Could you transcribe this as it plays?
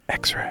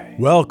X-Ray.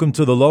 Welcome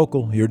to The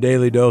Local, your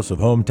daily dose of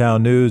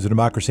hometown news and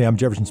democracy. I'm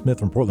Jefferson Smith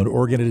from Portland,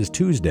 Oregon. It is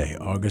Tuesday,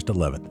 August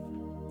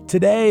 11th.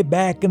 Today,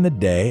 back in the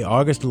day,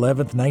 August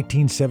 11th,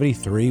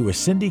 1973, was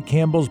Cindy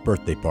Campbell's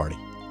birthday party.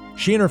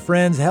 She and her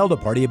friends held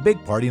a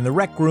big party, in the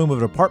rec room of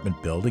an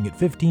apartment building at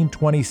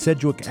 1520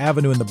 Sedgwick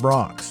Avenue in the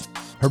Bronx.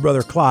 Her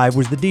brother Clive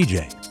was the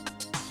DJ.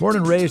 Born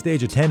and raised at the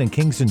age of 10 in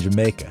Kingston,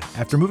 Jamaica,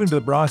 after moving to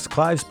the Bronx,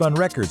 Clive spun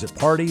records at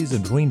parties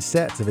and between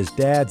sets of his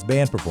dad's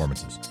band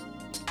performances.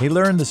 He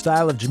learned the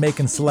style of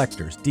Jamaican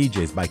selectors,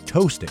 DJs, by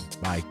toasting,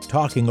 by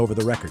talking over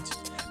the records.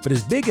 But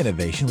his big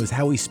innovation was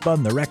how he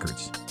spun the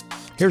records.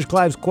 Here's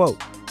Clive's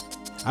quote.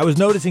 "I was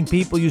noticing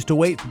people used to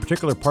wait for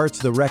particular parts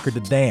of the record to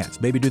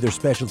dance, maybe do their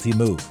specialty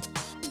move.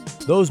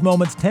 Those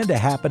moments tend to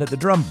happen at the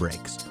drum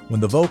breaks, when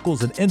the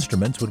vocals and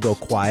instruments would go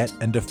quiet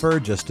and defer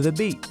just to the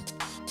beat."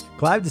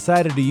 Clive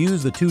decided to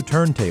use the two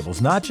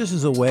turntables not just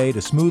as a way to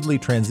smoothly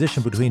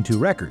transition between two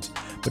records,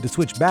 but to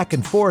switch back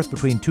and forth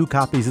between two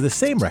copies of the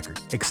same record,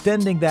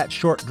 extending that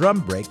short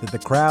drum break that the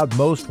crowd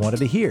most wanted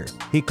to hear.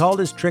 He called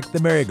his trick the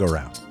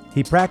merry-go-round.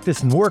 He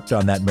practiced and worked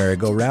on that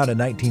merry-go-round in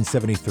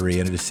 1973,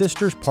 and at his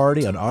sister's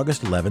party on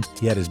August 11th,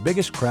 he had his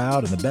biggest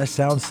crowd and the best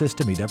sound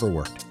system he'd ever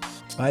worked.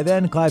 By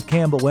then, Clive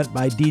Campbell went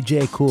by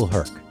DJ Kool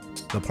Herc.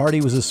 The party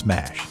was a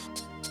smash.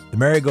 The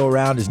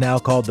merry-go-round is now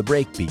called the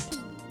breakbeat.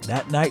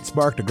 That night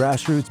sparked a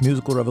grassroots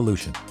musical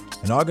revolution,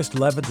 and August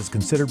 11th is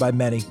considered by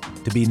many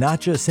to be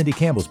not just Cindy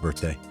Campbell's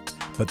birthday,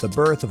 but the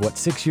birth of what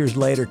 6 years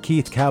later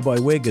Keith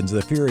Cowboy Wiggins of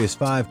the Furious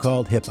Five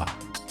called hip-hop,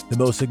 the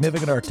most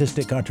significant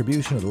artistic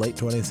contribution of the late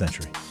 20th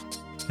century.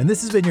 And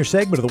this has been your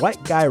segment of the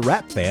White Guy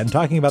Rap Band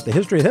talking about the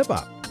history of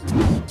hip-hop.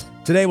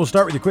 Today we'll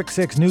start with your quick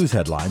six news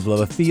headlines. We'll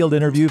have a field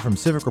interview from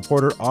civic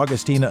reporter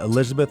Augustina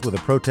Elizabeth with a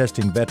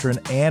protesting veteran,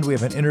 and we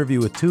have an interview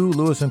with two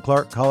Lewis and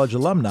Clark College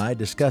alumni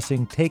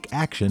discussing Take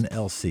Action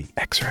LC.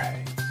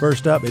 X-Ray.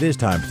 First up, it is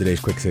time for today's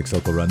quick six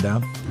local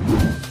rundown.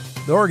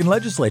 The Oregon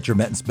legislature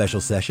met in special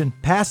session,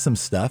 passed some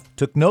stuff,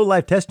 took no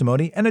live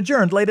testimony, and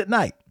adjourned late at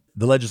night.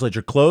 The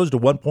legislature closed a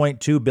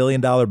 $1.2 billion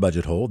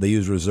budget hole. They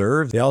used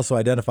reserves. They also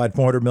identified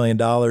 $400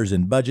 million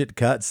in budget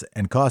cuts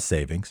and cost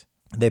savings.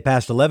 They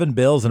passed 11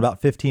 bills in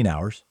about 15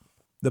 hours.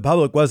 The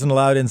public wasn't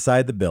allowed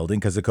inside the building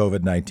because of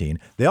COVID-19.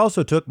 They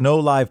also took no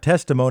live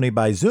testimony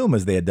by Zoom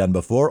as they had done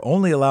before,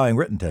 only allowing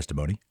written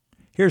testimony.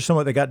 Here's some of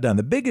what they got done.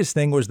 The biggest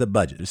thing was the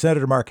budget.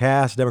 Senator Mark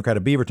Hass, Democrat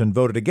of Beaverton,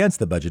 voted against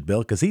the budget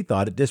bill because he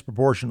thought it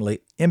disproportionately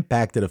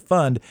impacted a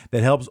fund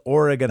that helps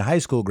Oregon high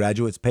school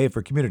graduates pay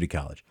for community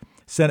college.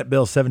 Senate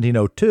Bill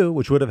 1702,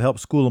 which would have helped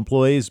school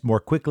employees more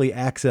quickly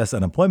access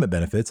unemployment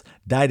benefits,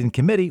 died in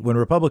committee when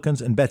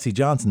Republicans and Betsy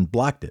Johnson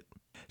blocked it.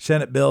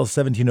 Senate Bill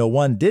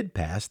 1701 did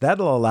pass.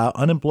 That'll allow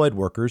unemployed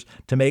workers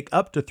to make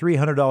up to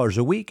 $300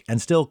 a week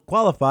and still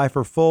qualify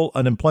for full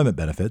unemployment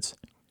benefits.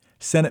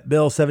 Senate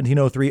Bill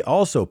 1703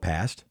 also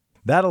passed.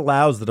 That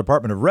allows the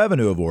Department of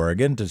Revenue of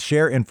Oregon to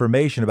share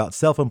information about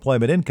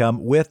self-employment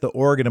income with the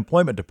Oregon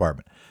Employment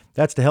Department.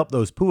 That's to help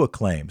those PUA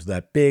claims,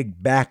 that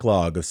big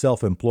backlog of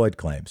self-employed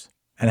claims.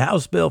 And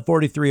House Bill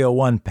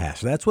 4301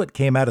 passed. That's what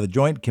came out of the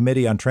Joint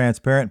Committee on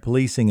Transparent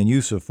Policing and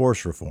Use of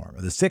Force Reform.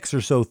 Of the 6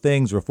 or so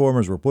things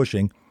reformers were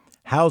pushing,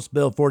 House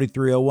Bill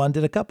 4301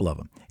 did a couple of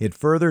them. It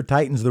further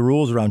tightens the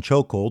rules around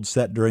chokeholds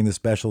set during the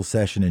special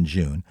session in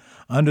June.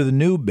 Under the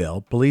new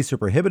bill, police are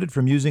prohibited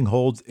from using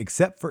holds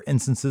except for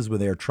instances where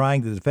they are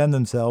trying to defend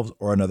themselves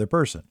or another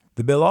person.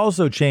 The bill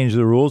also changed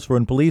the rules for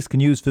when police can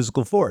use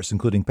physical force,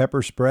 including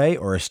pepper spray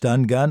or a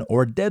stun gun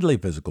or deadly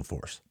physical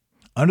force.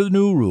 Under the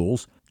new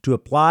rules, to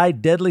apply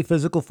deadly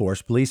physical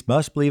force, police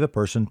must believe a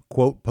person,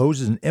 quote,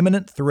 poses an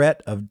imminent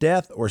threat of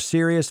death or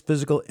serious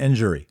physical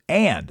injury,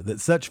 and that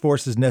such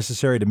force is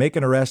necessary to make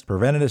an arrest,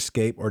 prevent an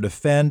escape, or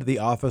defend the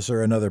officer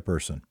or another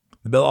person.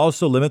 The bill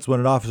also limits when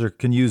an officer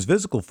can use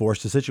physical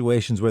force to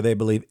situations where they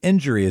believe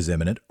injury is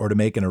imminent or to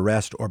make an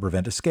arrest or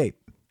prevent escape.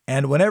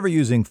 And whenever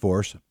using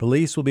force,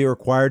 police will be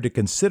required to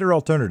consider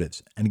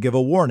alternatives and give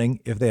a warning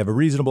if they have a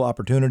reasonable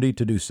opportunity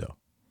to do so.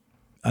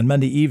 On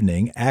Monday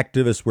evening,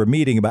 activists were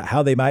meeting about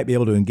how they might be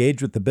able to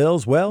engage with the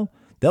bills. Well,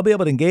 they'll be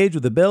able to engage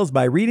with the bills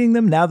by reading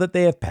them now that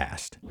they have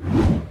passed.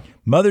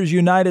 Mothers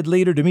United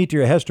leader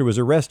Demetria Hester was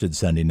arrested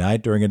Sunday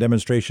night during a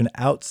demonstration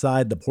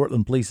outside the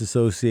Portland Police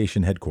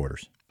Association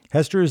headquarters.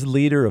 Hester is the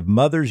leader of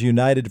Mothers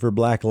United for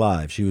Black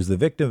Lives. She was the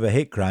victim of a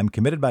hate crime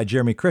committed by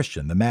Jeremy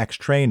Christian, the Max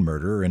Train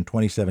murderer, in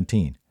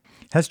 2017.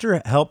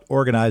 Hester helped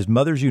organize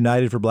Mothers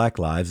United for Black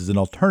Lives as an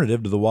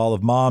alternative to the Wall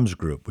of Moms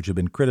group, which had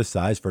been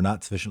criticized for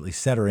not sufficiently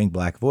centering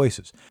black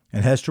voices.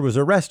 And Hester was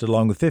arrested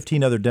along with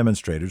 15 other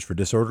demonstrators for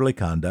disorderly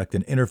conduct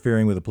and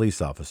interfering with a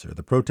police officer.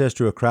 The protest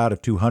drew a crowd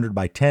of 200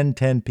 by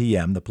 10:10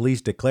 p.m. The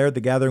police declared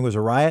the gathering was a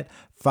riot,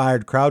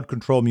 fired crowd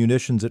control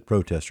munitions at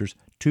protesters.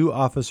 2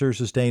 officers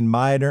sustained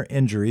minor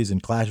injuries in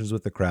clashes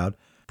with the crowd.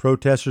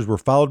 Protesters were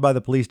followed by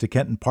the police to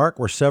Kenton Park,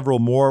 where several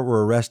more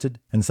were arrested,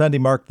 and Sunday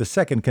marked the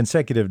second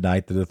consecutive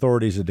night that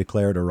authorities had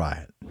declared a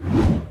riot.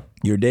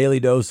 Your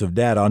daily dose of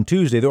data. On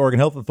Tuesday, the Oregon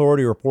Health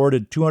Authority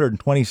reported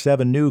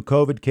 227 new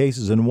COVID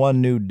cases and 1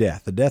 new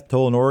death. The death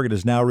toll in Oregon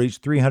has now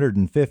reached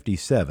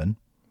 357.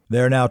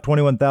 There are now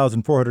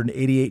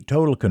 21,488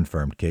 total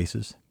confirmed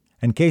cases,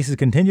 and cases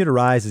continue to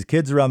rise as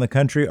kids around the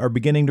country are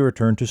beginning to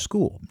return to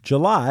school.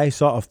 July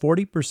saw a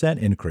 40%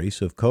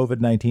 increase of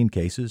COVID-19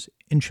 cases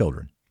in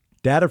children.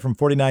 Data from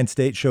 49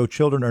 states show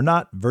children are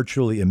not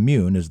virtually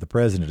immune, as the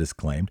president has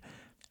claimed.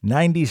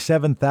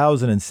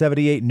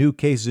 97,078 new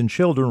cases in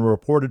children were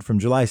reported from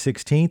July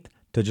 16th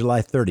to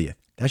July 30th.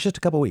 That's just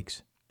a couple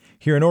weeks.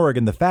 Here in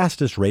Oregon, the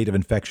fastest rate of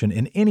infection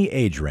in any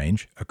age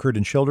range occurred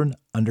in children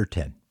under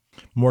 10.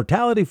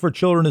 Mortality for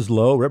children is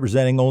low,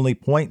 representing only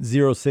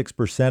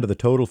 0.06% of the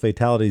total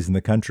fatalities in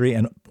the country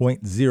and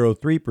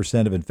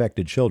 0.03% of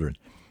infected children.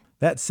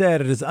 That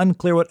said, it is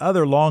unclear what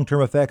other long-term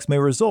effects may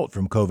result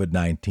from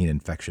COVID-19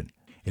 infection.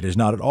 It is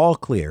not at all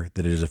clear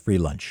that it is a free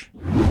lunch.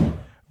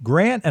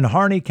 Grant and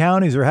Harney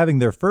counties are having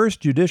their first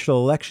judicial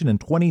election in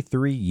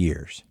 23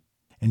 years.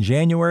 In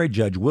January,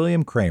 Judge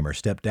William Kramer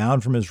stepped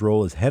down from his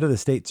role as head of the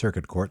state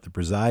circuit court that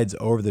presides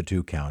over the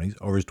two counties.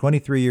 Over his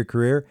 23-year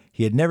career,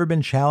 he had never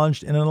been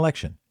challenged in an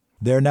election.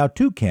 There are now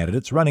two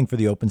candidates running for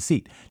the open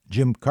seat.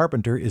 Jim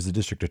Carpenter is the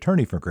district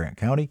attorney for Grant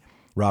County.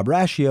 Rob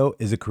Raschio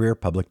is a career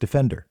public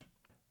defender.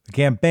 The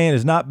campaign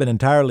has not been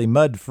entirely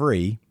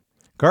mud-free.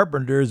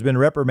 Carpenter has been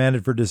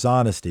reprimanded for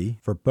dishonesty,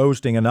 for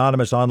posting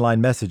anonymous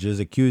online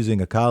messages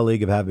accusing a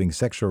colleague of having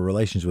sexual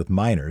relations with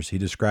minors. He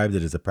described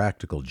it as a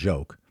practical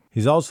joke.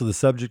 He's also the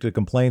subject of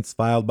complaints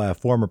filed by a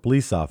former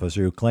police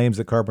officer who claims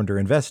that Carpenter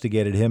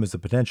investigated him as a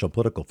potential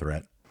political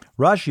threat.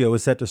 Raschio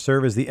is set to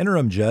serve as the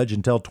interim judge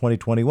until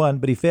 2021,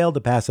 but he failed to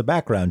pass a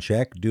background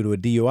check due to a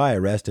DUI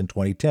arrest in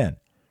 2010.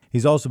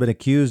 He's also been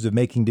accused of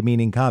making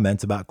demeaning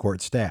comments about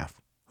court staff.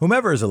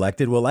 Whomever is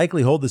elected will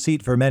likely hold the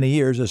seat for many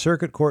years, as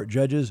circuit court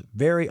judges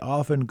very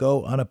often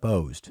go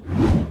unopposed.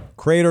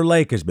 Crater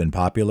Lake has been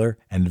popular,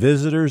 and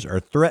visitors are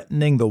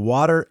threatening the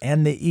water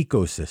and the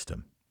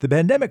ecosystem. The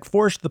pandemic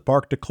forced the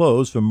park to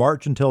close from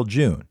March until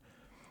June.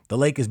 The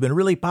lake has been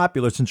really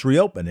popular since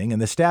reopening,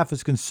 and the staff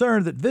is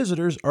concerned that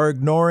visitors are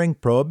ignoring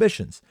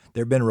prohibitions.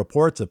 There have been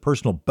reports of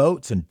personal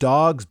boats and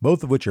dogs,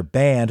 both of which are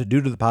banned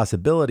due to the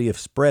possibility of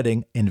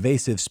spreading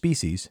invasive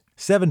species.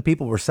 7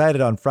 people were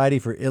cited on Friday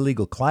for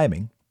illegal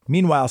climbing.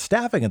 Meanwhile,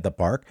 staffing at the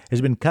park has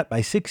been cut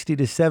by 60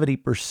 to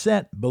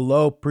 70%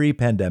 below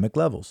pre-pandemic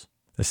levels.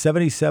 The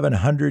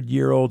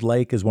 7,700-year-old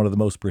lake is one of the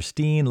most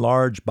pristine,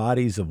 large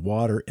bodies of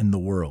water in the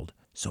world.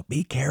 So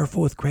be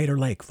careful with Crater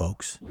Lake,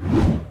 folks.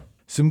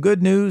 Some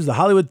good news. The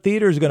Hollywood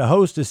Theater is going to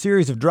host a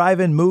series of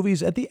drive-in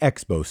movies at the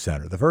Expo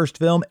Center. The first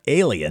film,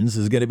 Aliens,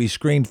 is going to be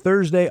screened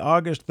Thursday,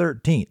 August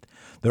 13th.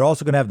 They're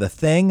also going to have The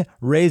Thing,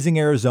 Raising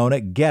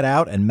Arizona, Get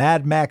Out, and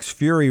Mad Max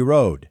Fury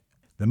Road.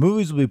 The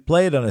movies will be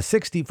played on a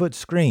 60-foot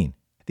screen.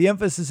 The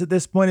emphasis at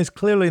this point is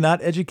clearly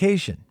not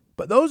education.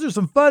 But those are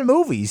some fun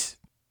movies.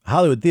 The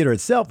Hollywood Theater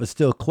itself is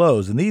still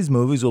closed, and these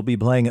movies will be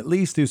playing at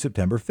least through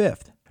September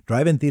 5th.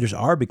 Drive-in theaters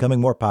are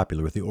becoming more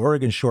popular, with the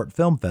Oregon Short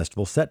Film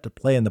Festival set to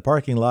play in the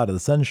parking lot of the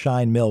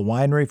Sunshine Mill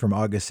Winery from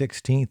August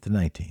 16th to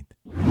 19th.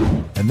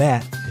 And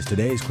that is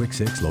today's Quick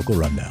 6 Local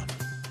Rundown.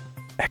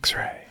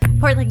 X-Ray.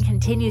 Portland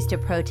continues to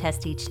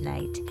protest each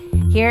night.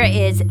 Here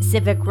is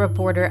civic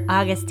reporter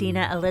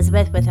Augustina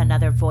Elizabeth with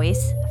another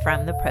voice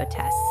from the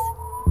protests.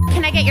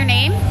 Can I get your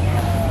name?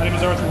 My name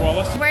is Arthur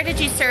Wallace. Where did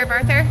you serve,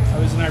 Arthur? I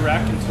was in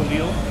Iraq in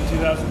Khalil in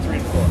 2003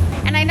 and 4.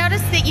 And I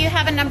noticed that you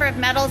have a number of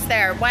medals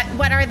there.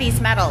 What are these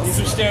medals?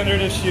 These are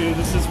standard issue.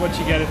 This is what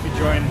you get if you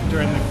join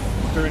during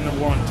the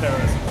war on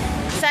terrorism.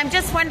 So I'm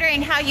just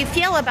wondering how you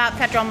feel about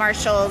federal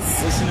marshals.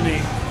 Listen to me.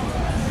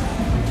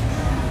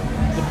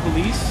 The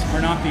police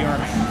are not the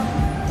army.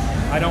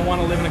 I don't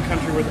want to live in a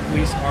country where the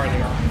police are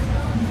the army.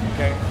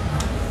 Okay?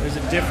 There's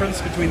a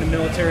difference between the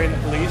military and the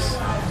police.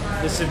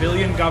 The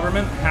civilian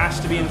government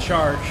has to be in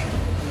charge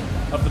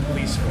of the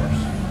police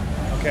force.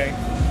 Okay?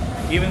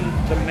 Even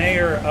the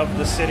mayor of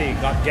the city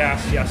got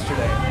gassed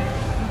yesterday.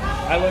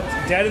 I looked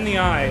dead in the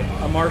eye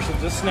a marshal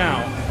just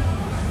now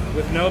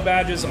with no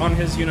badges on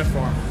his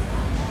uniform.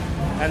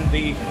 And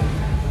the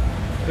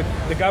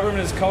government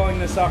is calling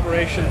this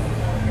operation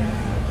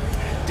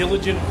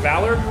diligent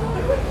valor.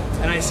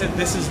 And I said,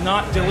 this is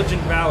not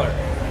diligent valor.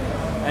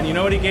 And you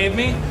know what he gave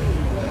me?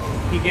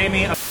 He gave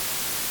me a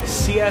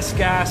CS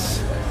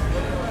gas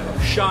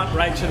shot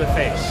right to the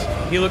face.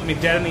 He looked me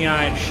dead in the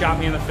eye and shot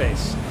me in the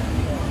face.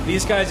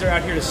 These guys are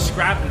out here to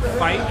scrap and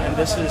fight, and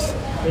this is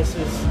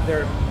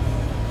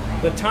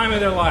the time of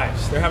their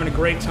lives. They're having a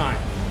great time.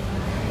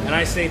 And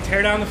I say,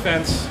 tear down the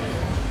fence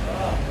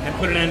and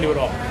put an end to it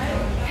all.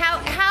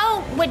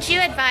 How would you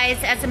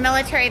advise, as a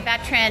military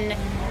veteran,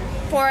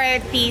 for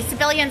the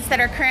civilians that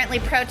are currently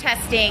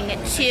protesting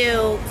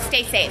to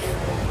stay safe?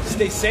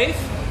 Stay safe?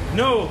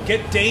 No,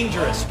 get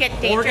dangerous. Get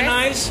dangerous?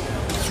 Organize,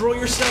 throw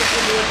yourself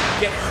into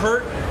it, get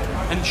hurt,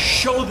 and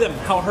show them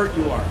how hurt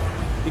you are.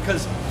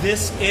 Because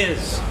this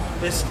is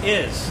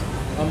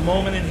a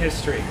moment in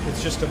history.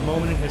 It's just a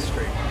moment in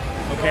history.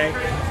 Okay?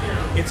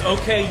 It's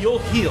okay, you'll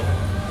heal.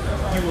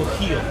 You will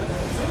heal.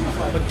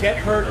 But get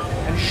hurt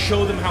and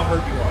show them how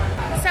hurt you are.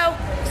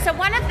 So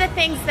one of the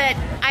things that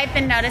I've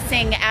been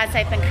noticing as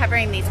I've been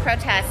covering these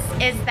protests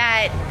is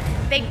that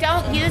they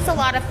don't use a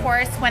lot of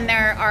force when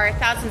there are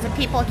thousands of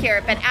people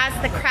here, but as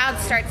the crowd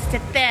starts to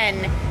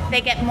thin,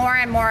 they get more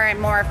and more and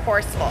more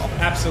forceful.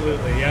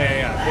 Absolutely,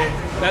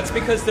 yeah. That's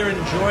because they're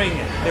enjoying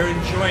it. They're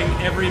enjoying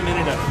every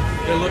minute of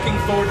it. They're looking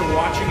forward to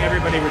watching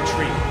everybody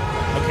retreat,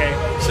 okay?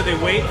 So they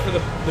wait for the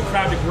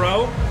crowd to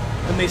grow,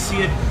 and they see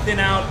it thin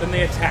out, then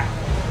they attack.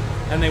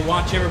 And they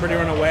watch everybody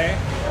run away.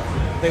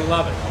 They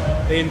love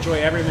it. They enjoy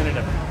every minute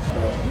of it.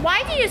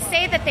 Why do you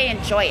say that they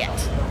enjoy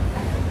it?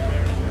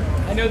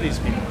 I know these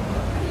people.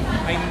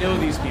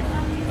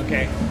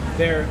 Okay?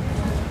 They're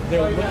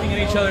looking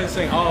at each other and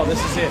saying, oh,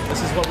 this is it.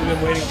 This is what we've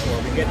been waiting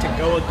for. We get to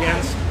go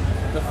against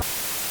the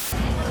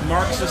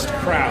Marxist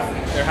crowd.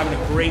 They're having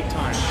a great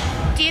time.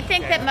 Do you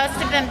think that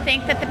most of them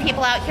think that the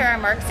people out here are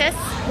Marxists?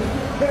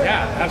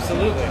 Yeah,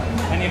 absolutely.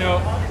 And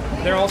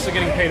they're also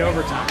getting paid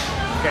overtime.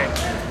 Okay?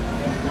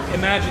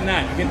 Imagine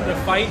that. You get in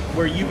a fight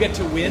where you get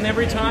to win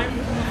every time,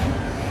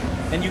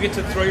 and you get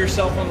to throw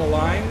yourself on the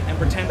line and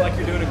pretend like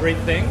you're doing a great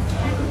thing,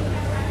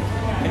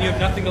 and you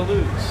have nothing to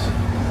lose.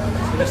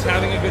 You're just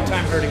having a good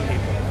time hurting people.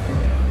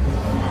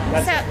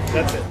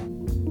 That's it.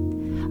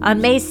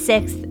 On May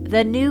 6th,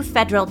 the new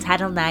federal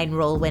Title IX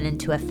rule went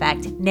into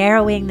effect,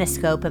 narrowing the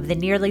scope of the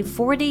nearly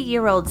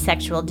 40-year-old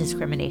sexual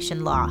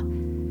discrimination law.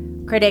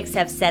 Critics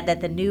have said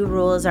that the new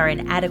rules are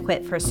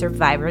inadequate for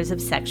survivors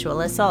of sexual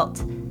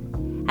assault.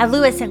 At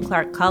Lewis and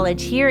Clark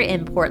College here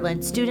in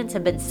Portland, students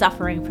have been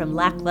suffering from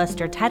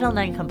lackluster Title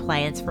IX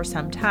compliance for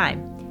some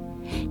time.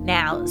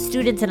 Now,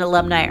 students and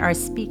alumni are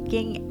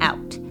speaking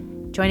out.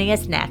 Joining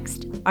us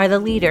next are the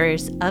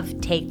leaders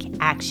of Take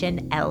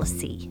Action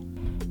LC.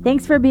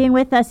 Thanks for being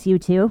with us, you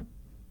two.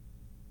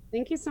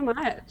 Thank you so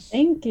much.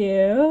 Thank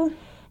you.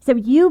 So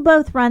you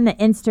both run the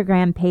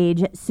Instagram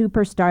page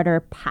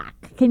Superstarter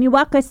Pack. Can you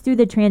walk us through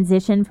the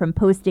transition from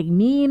posting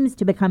memes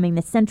to becoming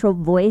the central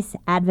voice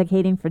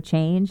advocating for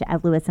change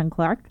at Lewis and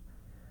Clark?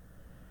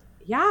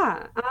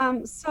 Yeah.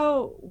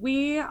 So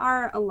we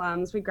are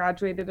alums. We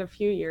graduated a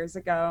few years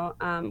ago.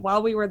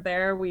 While we were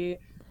there, we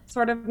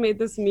sort of made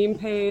this meme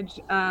page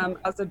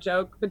as a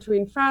joke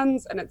between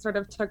friends, and it sort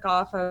of took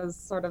off as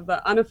sort of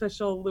the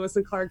unofficial Lewis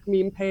and Clark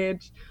meme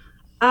page.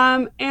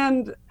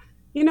 And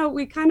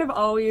we kind of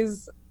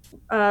always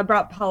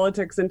brought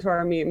politics into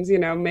our memes,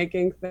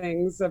 making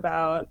things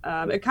about,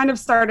 it kind of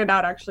started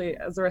out actually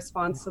as a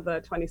response to the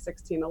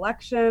 2016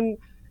 election.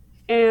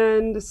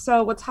 And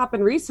so what's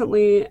happened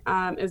recently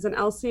is an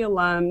LC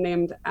alum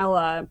named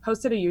Ella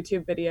posted a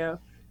YouTube video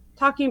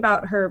talking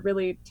about her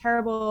really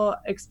terrible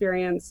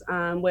experience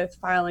with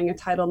filing a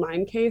Title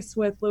IX case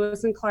with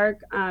Lewis and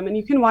Clark. And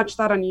you can watch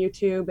that on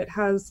YouTube. It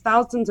has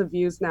thousands of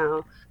views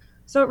now.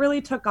 So it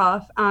really took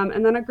off.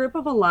 And then a group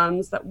of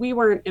alums that we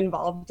weren't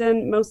involved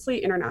in,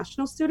 mostly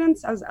international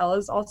students, as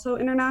Ella's also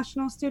an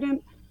international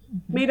student,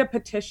 made a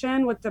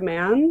petition with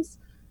demands.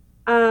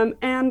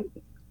 And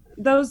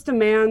those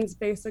demands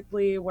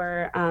basically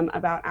were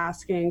about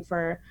asking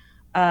for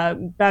a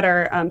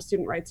better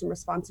student rights and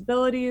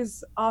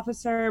responsibilities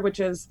officer,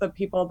 which is the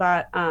people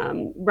that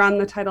run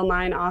the Title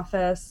IX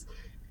office,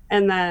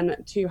 and then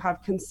to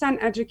have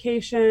consent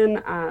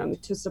education,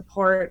 to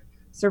support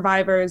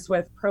survivors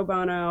with pro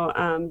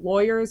bono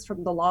lawyers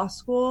from the law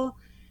school.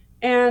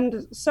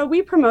 And so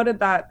we promoted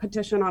that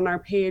petition on our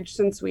page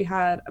since we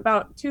had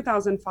about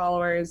 2,000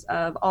 followers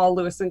of all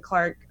Lewis and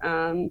Clark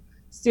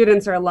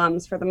students or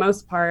alums for the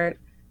most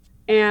part.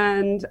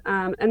 And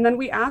then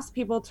we asked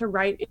people to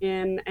write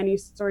in any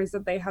stories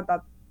that they had that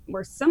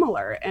were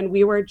similar. And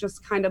we were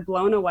just kind of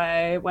blown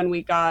away when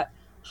we got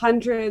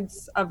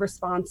hundreds of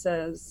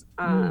responses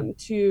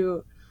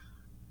to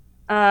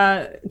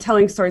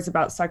telling stories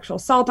about sexual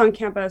assault on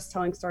campus,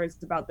 telling stories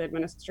about the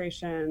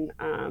administration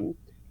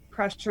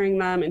pressuring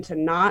them into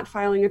not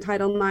filing a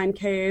Title IX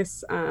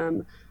case,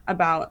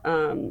 about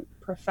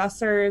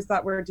professors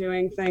that were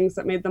doing things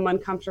that made them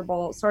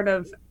uncomfortable, sort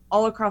of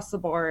all across the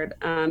board,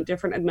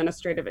 different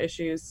administrative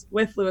issues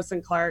with Lewis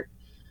and Clark.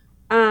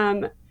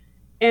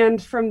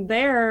 And from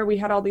there, we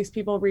had all these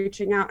people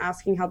reaching out,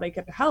 asking how they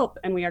could help.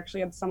 And we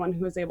actually had someone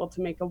who was able to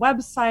make a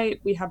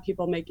website. We have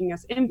people making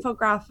us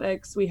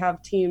infographics. We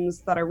have teams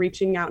that are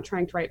reaching out,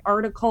 trying to write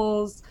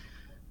articles.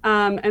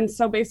 And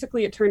so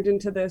basically it turned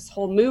into this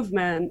whole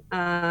movement.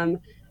 And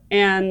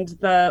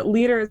the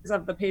leaders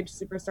of the Page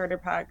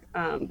Superstarter Pack,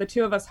 the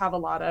two of us have a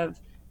lot of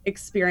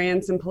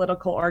experience in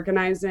political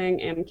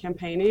organizing and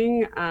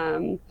campaigning.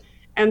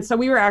 And so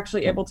we were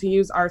actually able to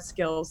use our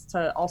skills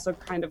to also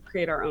kind of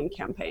create our own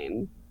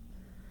campaign.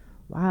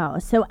 Wow.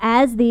 So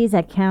as these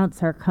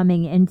accounts are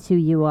coming into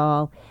you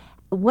all,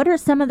 what are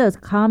some of those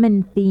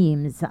common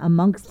themes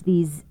amongst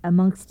these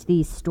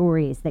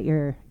stories that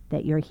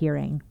you're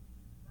hearing?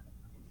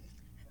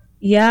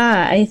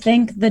 Yeah, I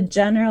think the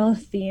general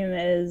theme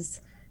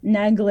is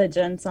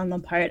negligence on the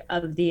part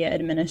of the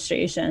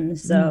administration.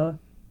 So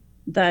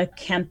the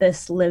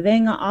campus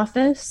living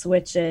office,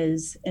 which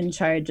is in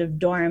charge of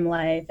dorm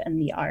life and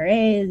the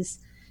RAs,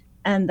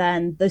 and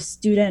then the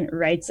student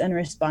rights and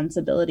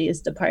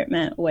responsibilities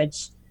department,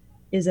 which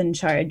is in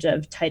charge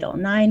of Title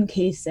IX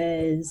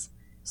cases,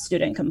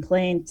 student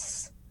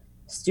complaints,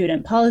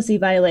 student policy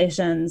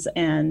violations,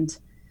 and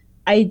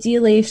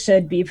ideally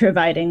should be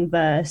providing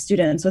the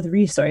students with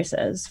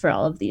resources for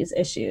all of these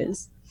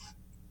issues.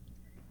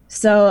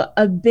 So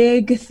a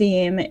big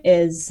theme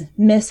is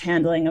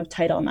mishandling of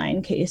Title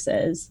IX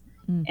cases.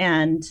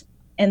 And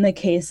in the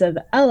case of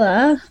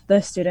Ella, the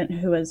student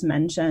who was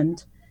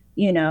mentioned,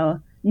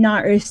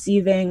 not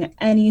receiving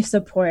any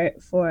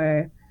support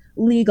for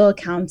legal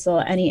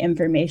counsel, any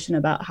information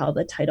about how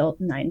the Title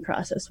IX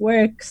process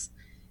works,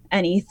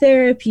 any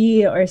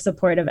therapy or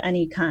support of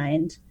any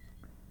kind.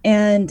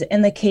 And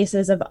in the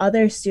cases of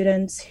other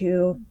students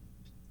who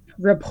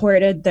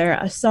reported their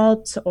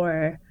assault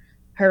or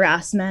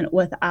harassment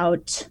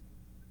without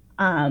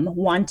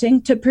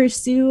wanting to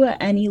pursue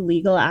any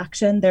legal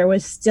action, there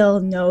was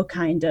still no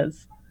kind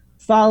of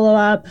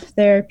follow-up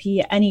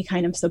therapy, any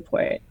kind of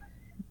support.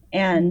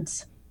 And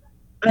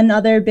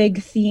another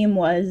big theme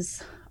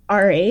was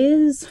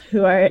RAs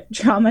who are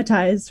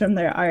traumatized from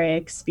their RA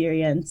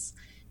experience,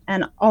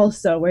 and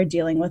also we're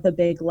dealing with a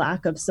big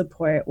lack of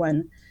support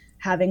when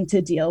having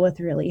to deal with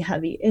really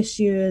heavy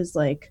issues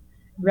like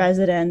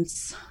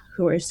residents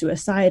who were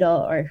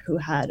suicidal or who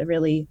had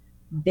really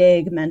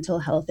big mental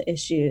health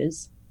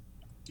issues.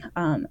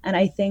 And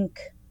I think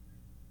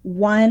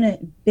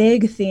one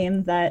big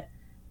theme that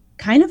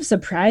kind of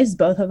surprised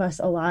both of us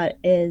a lot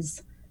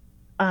is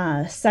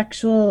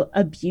sexual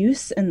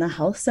abuse in the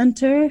health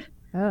center.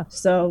 Oh.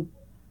 So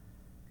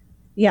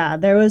yeah,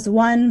 there was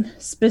one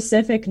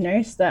specific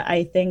nurse that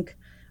I think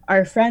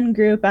our friend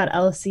group at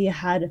LC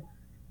had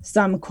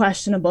some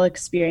questionable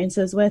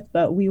experiences with,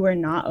 but we were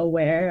not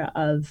aware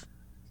of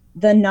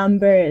the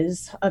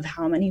numbers of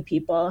how many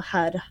people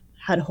had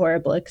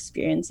horrible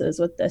experiences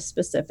with this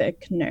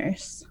specific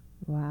nurse.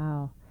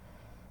 Wow.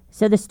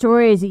 So the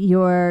stories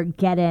you're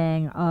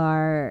getting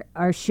are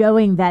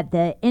showing that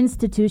the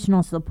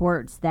institutional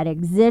supports that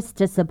exist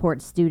to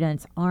support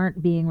students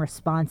aren't being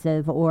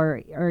responsive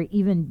or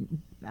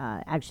even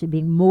actually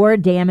being more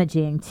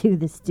damaging to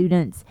the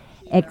students'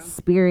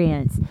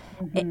 experience.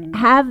 Mm-hmm.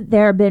 Have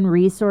there been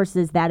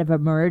resources that have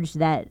emerged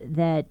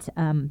that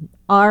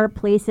are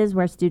places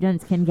where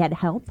students can get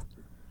help?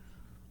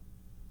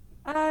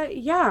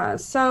 Yeah.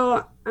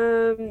 So,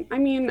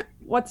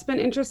 what's been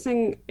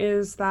interesting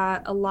is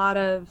that a lot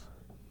of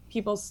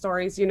people's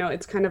stories,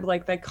 it's kind of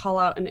like they call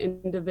out an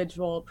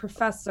individual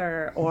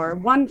professor or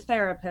one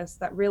therapist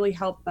that really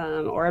helped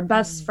them or a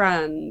best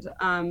friend.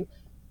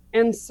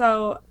 And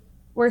so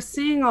we're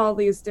seeing all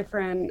these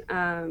different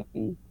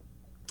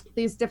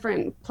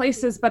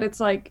places, but it's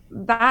like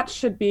that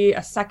should be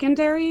a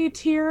secondary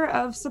tier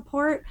of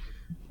support.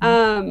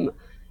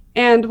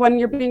 And when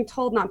you're being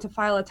told not to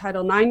file a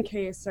Title IX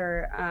case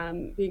or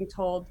being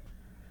told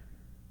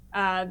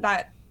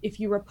that if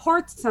you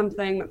report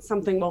something, that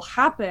something will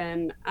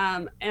happen,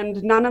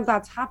 and none of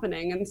that's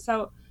happening. And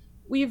so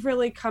we've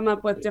really come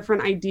up with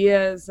different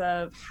ideas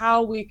of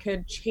how we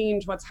could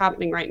change what's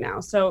happening right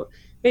now. So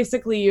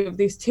basically, you have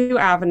these two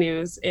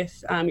avenues.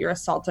 If you're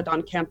assaulted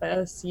on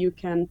campus, you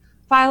can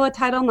file a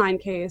Title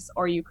IX case,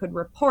 or you could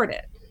report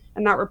it.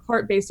 And that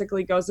report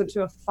basically goes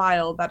into a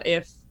file that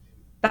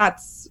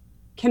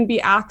can be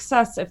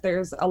accessed if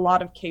there's a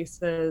lot of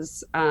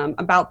cases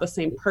about the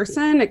same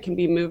person. It can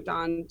be moved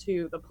on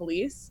to the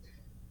police.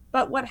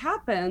 But what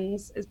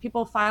happens is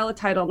people file a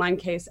Title IX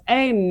case,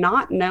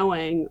 not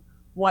knowing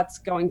what's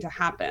going to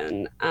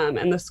happen.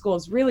 And the school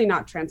is really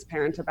not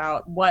transparent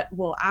about what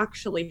will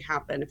actually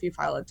happen if you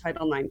file a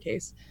Title IX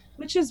case,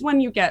 which is when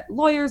you get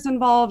lawyers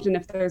involved. And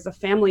if there's a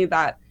family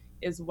that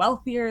is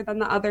wealthier than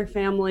the other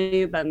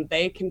family, then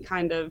they can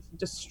kind of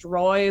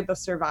destroy the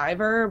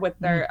survivor with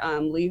their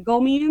legal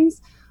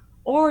means.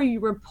 Or you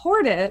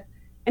report it,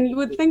 and you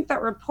would think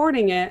that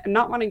reporting it and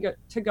not wanting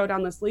to go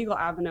down this legal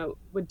avenue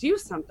would do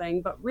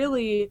something, but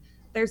really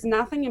there's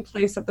nothing in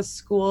place at the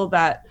school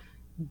that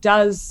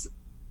does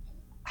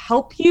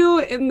help you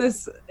in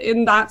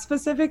that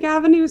specific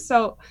avenue.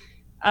 So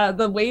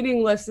the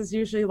waiting list is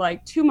usually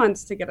like 2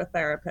 months to get a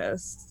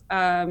therapist.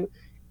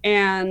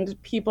 And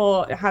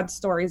people had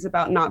stories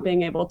about not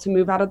being able to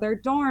move out of their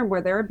dorm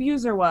where their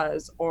abuser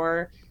was,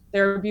 or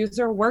their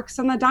abuser works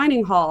in the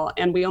dining hall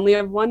and we only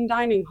have one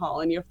dining hall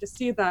and you have to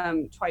see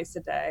them twice a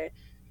day.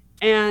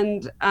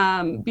 And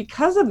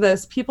because of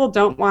this, people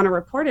don't want to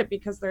report it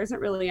because there isn't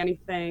really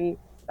anything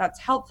that's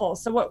helpful.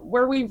 So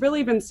where we've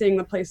really been seeing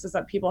the places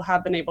that people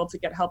have been able to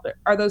get help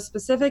are those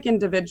specific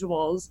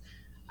individuals.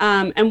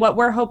 And what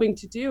we're hoping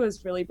to do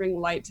is really bring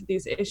light to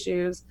these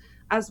issues,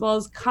 as well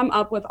as come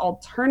up with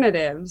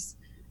alternatives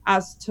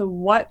as to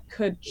what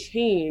could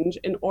change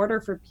in order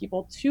for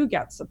people to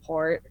get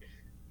support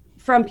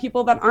from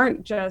people that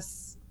aren't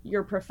just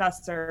your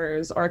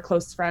professors or a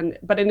close friend,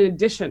 but in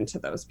addition to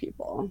those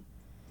people.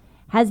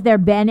 Has there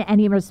been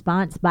any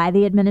response by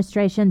the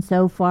administration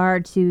so far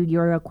to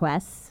your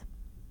requests?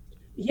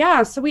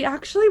 Yeah, so we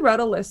actually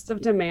wrote a list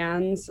of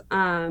demands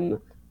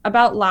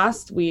about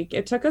last week.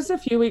 It took us a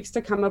few weeks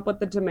to come up with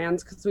the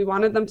demands because we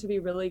wanted them to be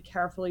really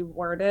carefully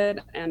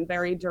worded and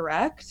very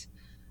direct.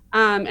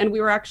 And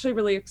we were actually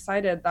really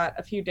excited that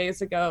a few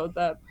days ago,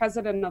 the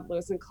president of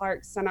Lewis and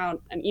Clark sent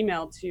out an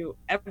email to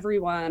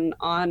everyone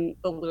on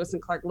the Lewis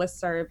and Clark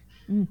listserv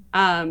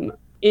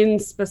in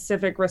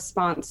specific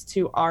response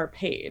to our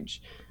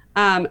page.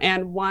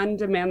 And one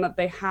demand that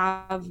they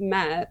have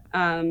met,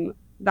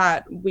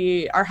 that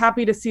we are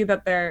happy to see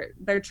that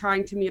they're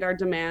trying to meet our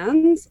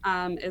demands,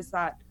 is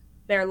that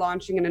they're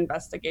launching an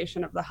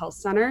investigation of the health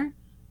center.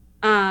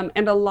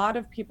 And a lot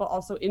of people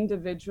also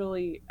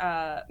individually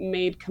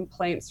made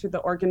complaints through the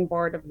Oregon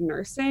Board of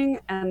Nursing,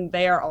 and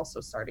they are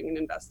also starting an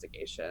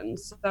investigation.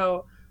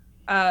 So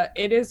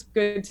it is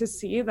good to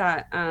see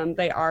that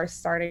they are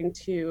starting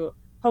to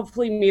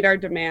hopefully meet our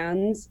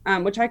demands,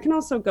 which I can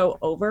also go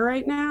over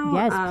right now.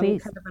 Yes,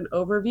 please. Kind of an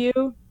overview.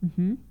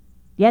 Mm-hmm.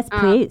 Yes,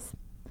 please.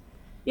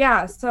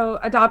 Yeah, so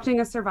adopting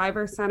a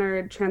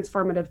survivor-centered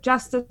transformative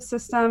justice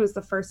system is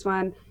the first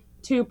one.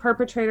 2,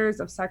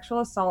 perpetrators of sexual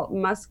assault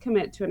must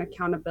commit to an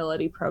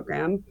accountability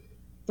program.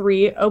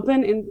 3,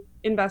 open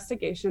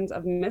investigations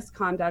of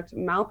misconduct,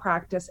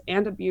 malpractice,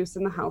 and abuse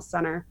in the health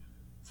center.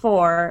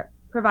 4,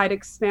 provide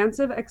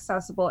expansive,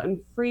 accessible,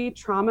 and free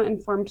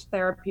trauma-informed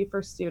therapy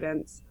for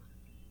students.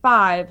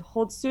 5,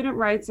 hold student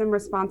rights and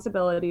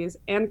responsibilities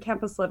and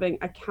campus living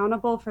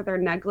accountable for their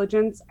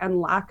negligence and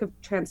lack of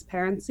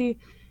transparency.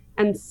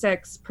 And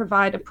 6,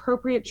 provide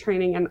appropriate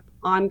training and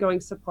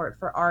ongoing support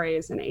for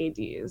RAs and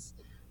ADs.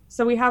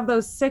 So we have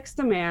those 6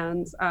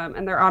 demands,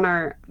 and they're on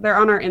our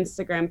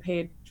Instagram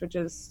page, which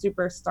is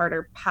Super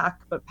Starter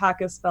PAC, but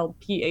PAC is spelled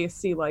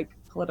PAC, like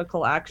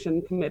Political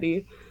Action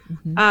Committee.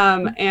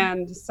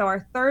 And so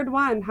our third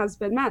one has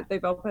been met.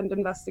 They've opened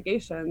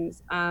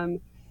investigations, and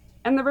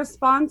the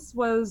response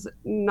was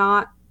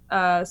not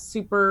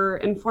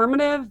super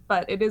informative,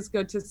 but it is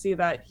good to see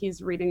that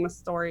he's reading the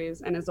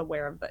stories and is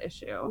aware of the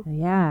issue.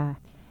 Yeah.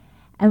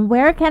 And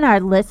where can our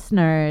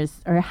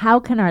listeners, or how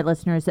can our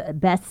listeners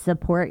best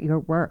support your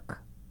work?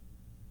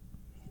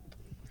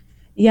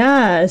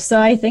 Yeah, so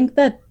I think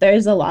that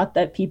there's a lot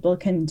that people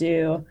can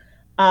do.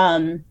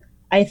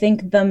 I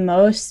think the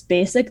most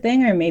basic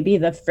thing, or maybe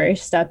the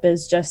first step,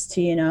 is just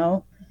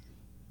to,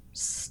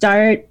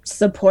 start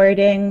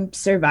supporting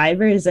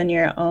survivors in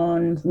your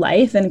own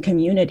life and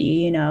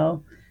community,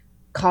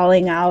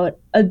 calling out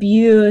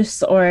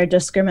abuse or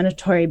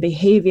discriminatory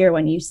behavior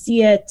when you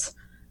see it,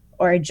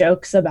 or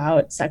jokes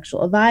about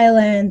sexual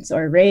violence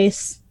or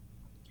race.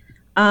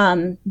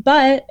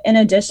 But in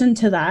addition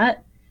to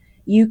that,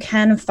 you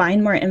can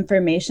find more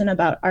information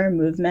about our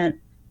movement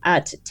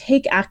at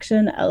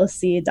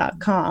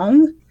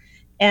takeactionlc.com.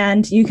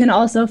 And you can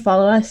also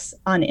follow us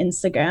on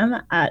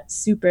Instagram at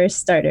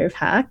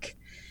SuperstarterPAC.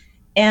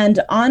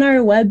 And on our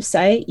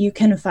website, you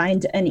can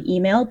find an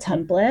email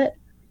template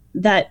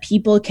that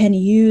people can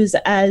use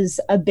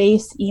as a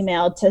base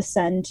email to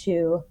send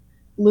to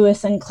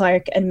Lewis and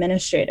Clark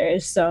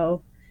administrators.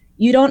 So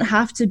you don't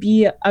have to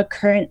be a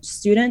current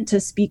student to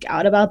speak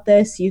out about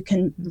this. You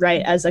can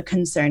write as a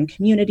concerned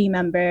community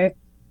member,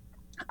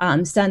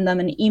 send them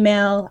an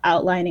email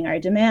outlining our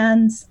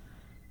demands.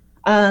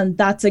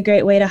 That's a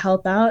great way to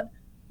help out.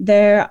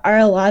 There are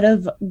a lot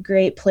of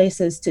great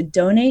places to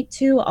donate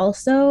to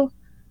also.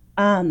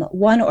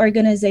 One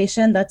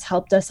organization that's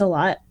helped us a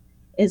lot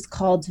is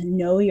called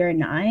Know Your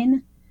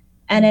 9.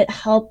 And it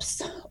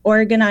helps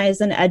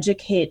organize and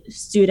educate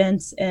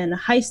students in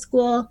high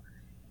school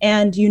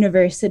and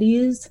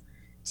universities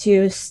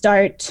to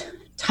start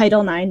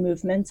Title IX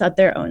movements at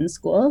their own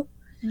school.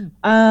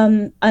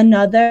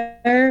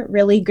 Another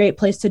really great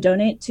place to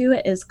donate to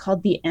is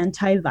called the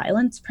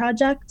Anti-Violence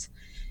Project.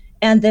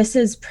 And this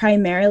is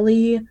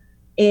primarily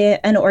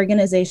an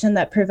organization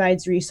that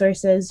provides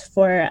resources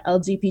for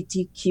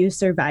LGBTQ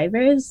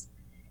survivors.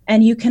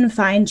 And you can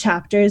find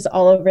chapters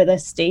all over the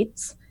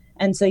states.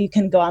 And so you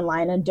can go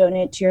online and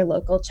donate to your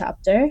local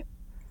chapter.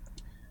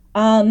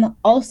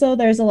 Also,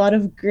 there's a lot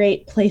of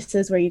great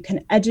places where you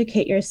can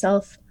educate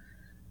yourself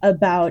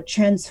about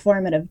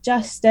transformative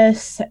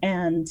justice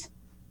and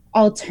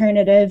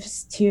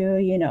alternatives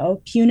to,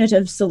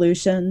 punitive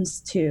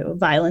solutions to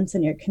violence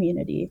in your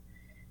community.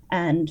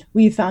 And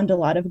we found a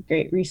lot of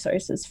great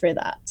resources for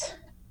that.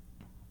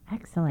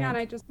 Excellent. Yeah, and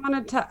I just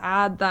wanted to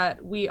add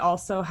that we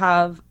also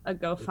have a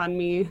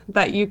GoFundMe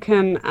that you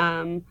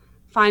can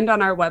find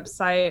on our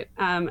website.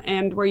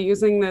 And we're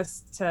using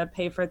this to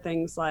pay for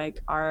things like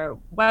our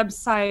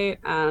website,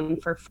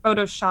 for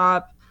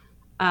Photoshop,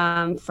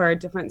 for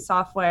different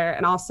software.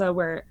 And also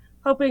we're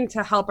hoping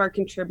to help our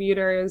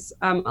contributors.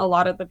 A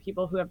lot of the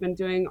people who have been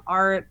doing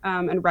art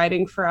and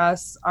writing for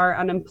us are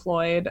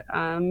unemployed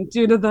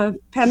due to the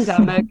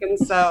pandemic. And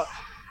so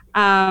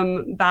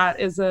that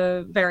is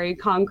a very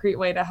concrete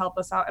way to help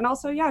us out. And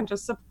also,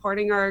 just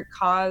supporting our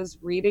cause,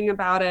 reading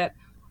about it.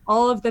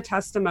 All of the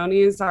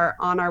testimonies are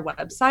on our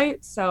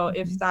website. So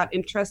if that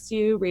interests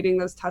you, reading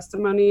those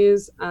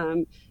testimonies,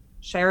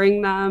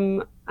 sharing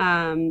them,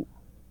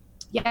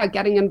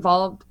 getting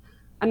involved.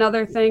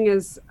 Another thing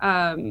is,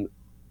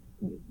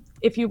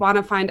 if you want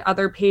to find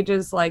other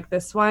pages like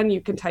this one, you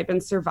can type in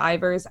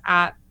survivors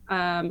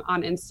on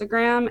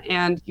Instagram,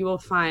 and you will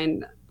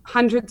find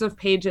hundreds of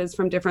pages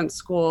from different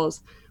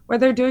schools where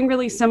they're doing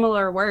really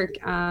similar work.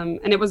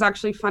 And it was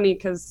actually funny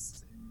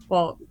because,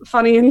 well,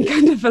 funny in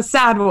kind of a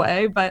sad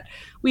way, but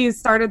we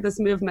started this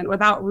movement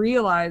without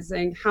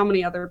realizing how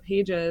many other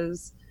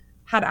pages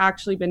had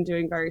actually been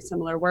doing very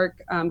similar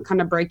work,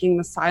 kind of breaking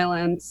the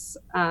silence.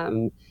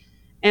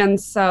 And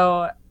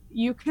so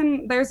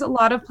there's a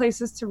lot of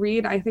places to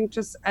read. I think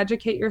just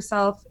educate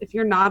yourself. If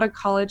you're not a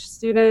college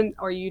student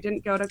or you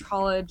didn't go to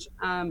college,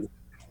 a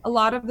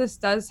lot of this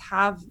does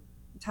have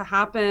to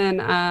happen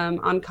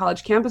on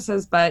college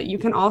campuses, but you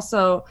can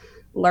also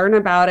learn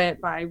about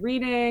it by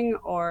reading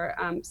or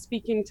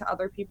speaking to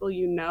other people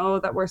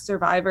that were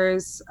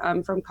survivors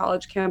from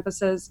college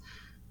campuses.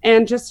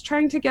 And just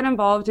trying to get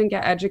involved and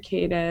get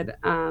educated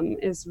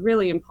is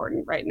really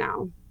important right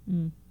now.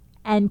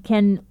 And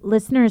can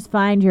listeners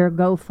find your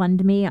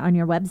GoFundMe on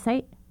your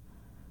website?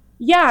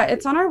 Yeah,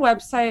 it's on our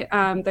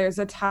website. There's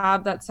a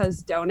tab that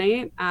says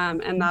donate,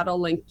 and that'll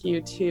link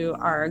you to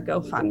our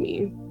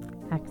GoFundMe.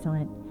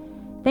 Excellent.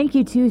 Thank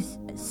you two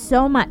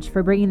so much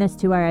for bringing this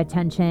to our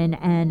attention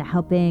and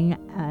helping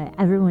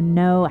everyone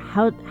know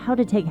how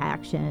to take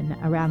action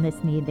around this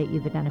need that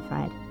you've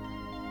identified.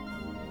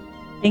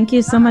 Thank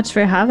you so much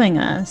for having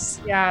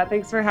us. Yeah,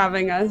 thanks for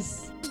having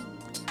us.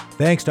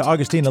 Thanks to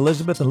Augustina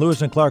Elizabeth and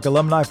Lewis and Clark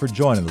alumni for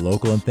joining The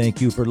Local, and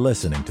thank you for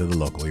listening to The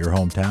Local, your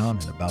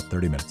hometown, in about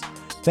 30 minutes.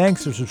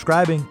 Thanks for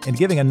subscribing and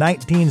giving a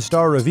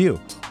 19-star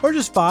review, or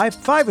just 5.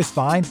 5 is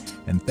fine.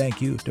 And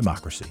thank you,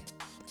 democracy.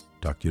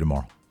 Talk to you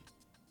tomorrow.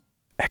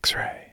 X-Ray.